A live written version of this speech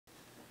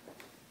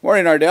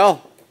Morning,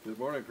 Ardell. Good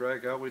morning,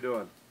 Craig. How we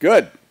doing?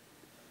 Good.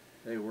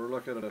 Hey, we're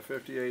looking at a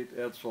 58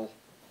 Edsel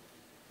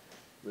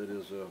that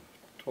is a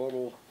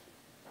total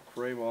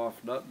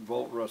frame-off nut and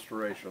bolt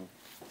restoration.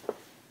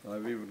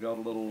 I've even got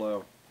a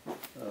little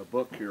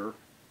book here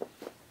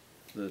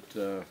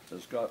that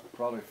has got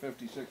probably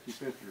 50, 60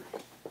 pictures.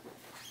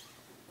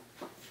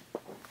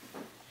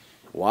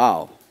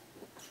 Wow.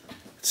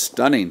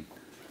 Stunning.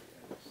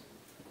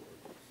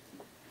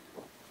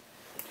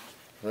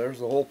 There's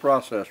the whole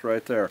process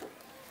right there.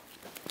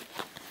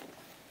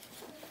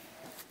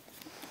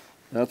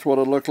 That's what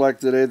it looked like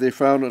the day they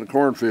found it in a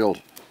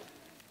cornfield.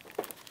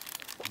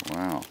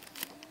 Wow.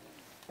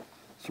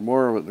 Some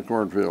more of it in the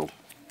cornfield.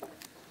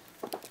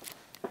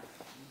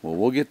 Well,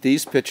 we'll get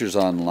these pictures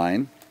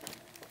online.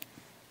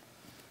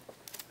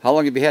 How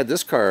long have you had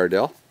this car,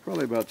 Ardell?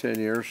 Probably about 10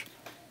 years.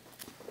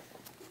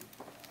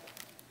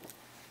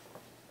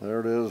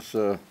 There it is,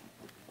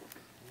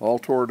 all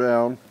tore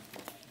down.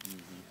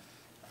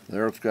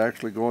 There it's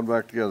actually going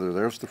back together.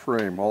 There's the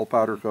frame, all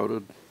powder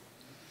coated.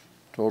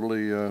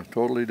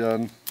 Totally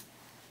done.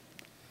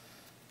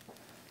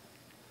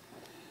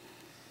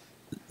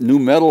 New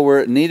metal where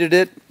it needed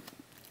it.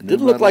 It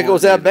didn't look like it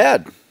was that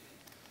bad.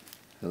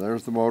 And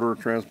there's the motor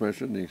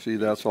transmission. You can see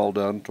that's all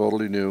done,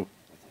 totally new.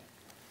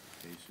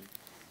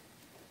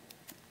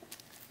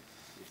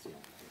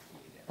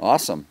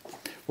 Awesome.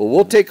 Well,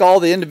 we'll take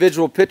all the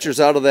individual pictures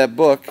out of that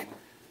book.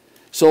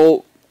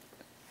 So,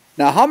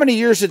 now how many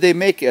years did they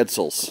make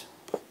Edsels?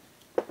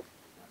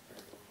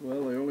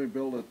 Well, they only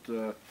built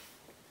it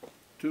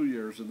 2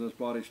 years in this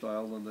body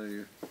style,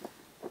 then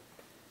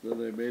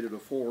they made it a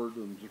Ford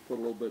and just put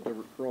a little bit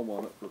different chrome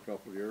on it for a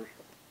couple of years.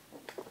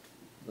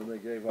 Then they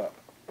gave up.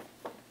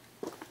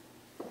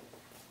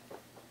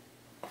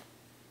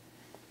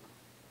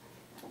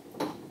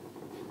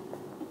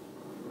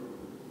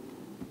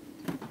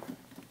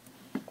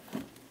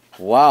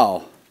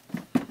 Wow.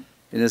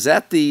 And is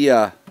that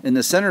the, in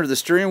the center of the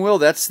steering wheel,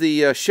 that's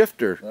the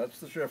shifter? That's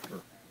the shifter.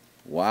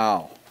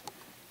 Wow.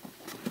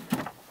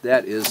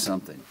 That is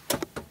something.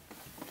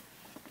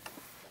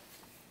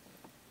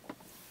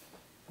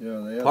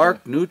 Yeah, they had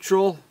Park,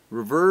 neutral,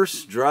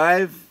 reverse,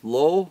 drive,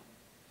 low.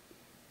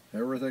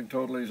 Everything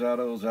totally is out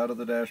of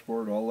the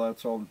dashboard. All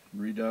that's all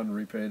redone,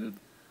 repainted.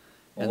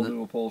 All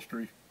new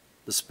upholstery.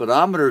 The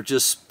speedometer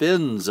just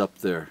spins up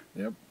there.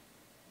 Yep.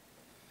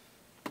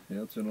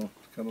 Yeah, it's kind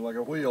of like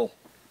a wheel.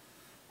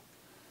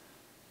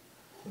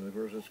 And of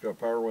course it's got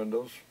power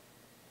windows,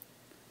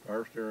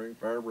 power steering,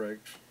 power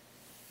brakes.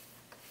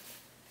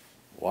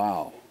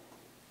 Wow.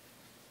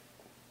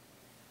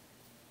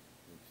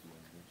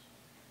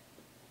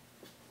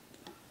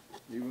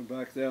 Even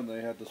back then they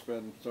had to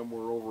spend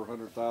somewhere over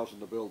 $100,000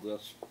 to build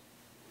this.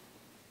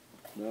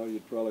 Now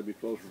you'd probably be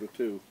closer to $2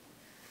 million.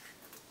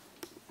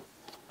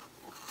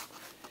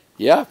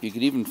 Yeah, you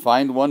could even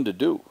find one to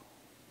do.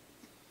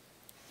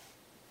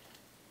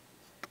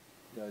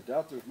 Yeah, I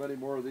doubt there's many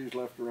more of these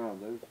left around.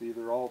 They've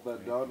either all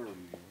been done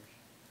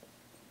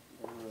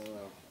or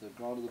they've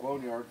gone to the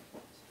boneyard.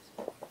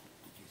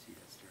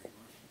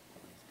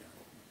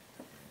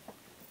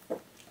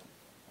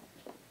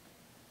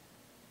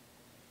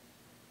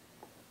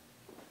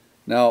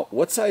 Now,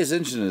 what size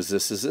engine is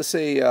this? Is this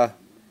a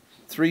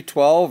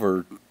 312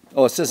 or,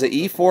 oh, it says a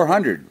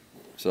E400.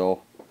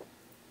 So,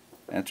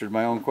 answered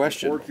my own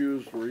question. Ford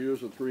were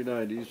using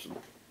 390s,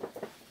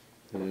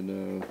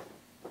 and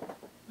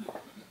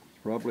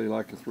probably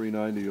like a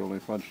 390, only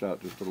punched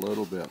out just a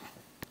little bit.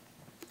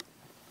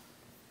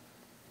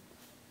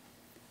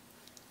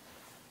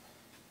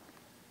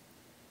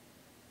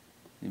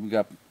 Even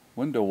got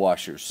window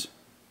washers,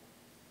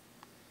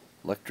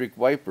 electric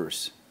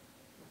wipers.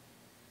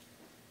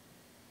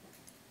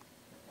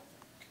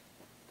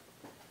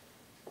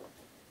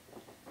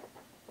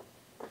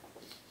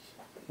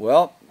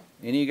 Well,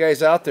 any of you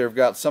guys out there have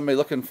got somebody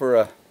looking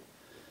for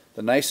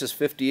the nicest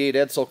 58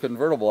 Edsel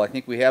convertible, I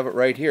think we have it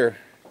right here.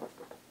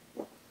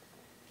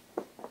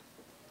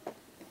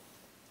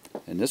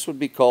 And this would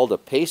be called a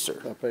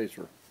Pacer. A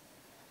Pacer.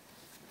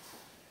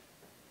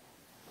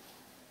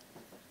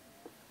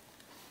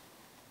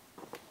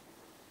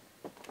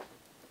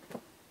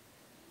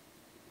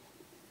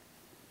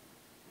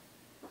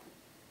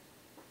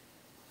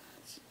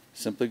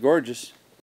 Simply gorgeous.